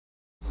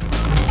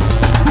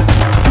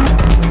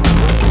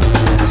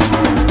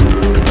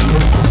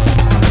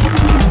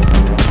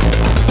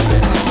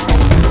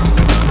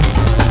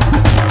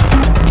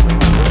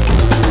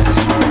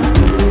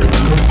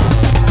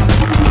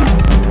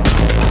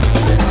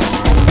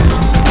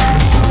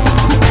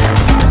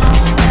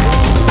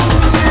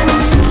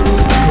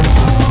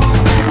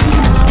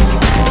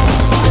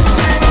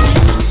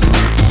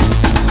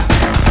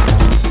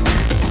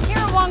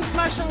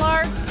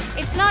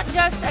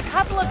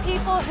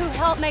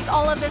make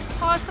all of this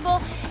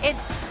possible.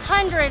 It's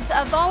hundreds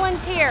of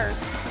volunteers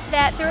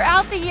that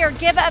throughout the year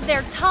give of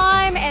their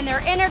time and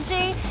their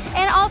energy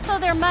and also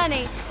their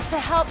money to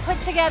help put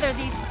together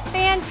these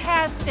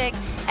fantastic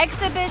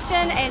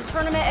exhibition and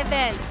tournament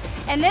events.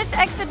 And this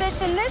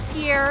exhibition this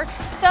year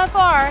so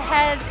far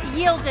has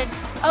yielded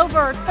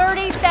over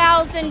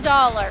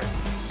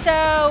 $30,000.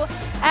 So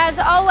as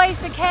always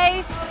the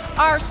case,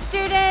 our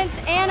students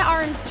and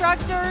our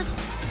instructors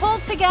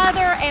pulled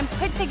together and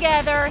put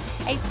together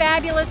a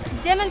fabulous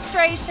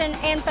demonstration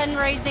and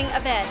fundraising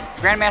event.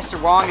 Grandmaster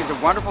Hwang is a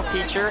wonderful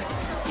teacher.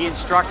 He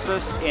instructs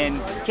us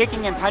in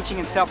kicking and punching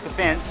and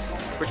self-defense,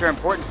 which are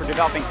important for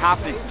developing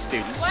confidence in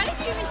students.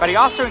 But he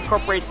also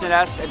incorporates in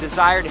us a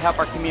desire to help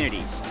our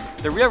communities.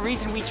 The real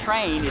reason we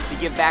train is to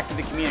give back to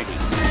the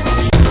community.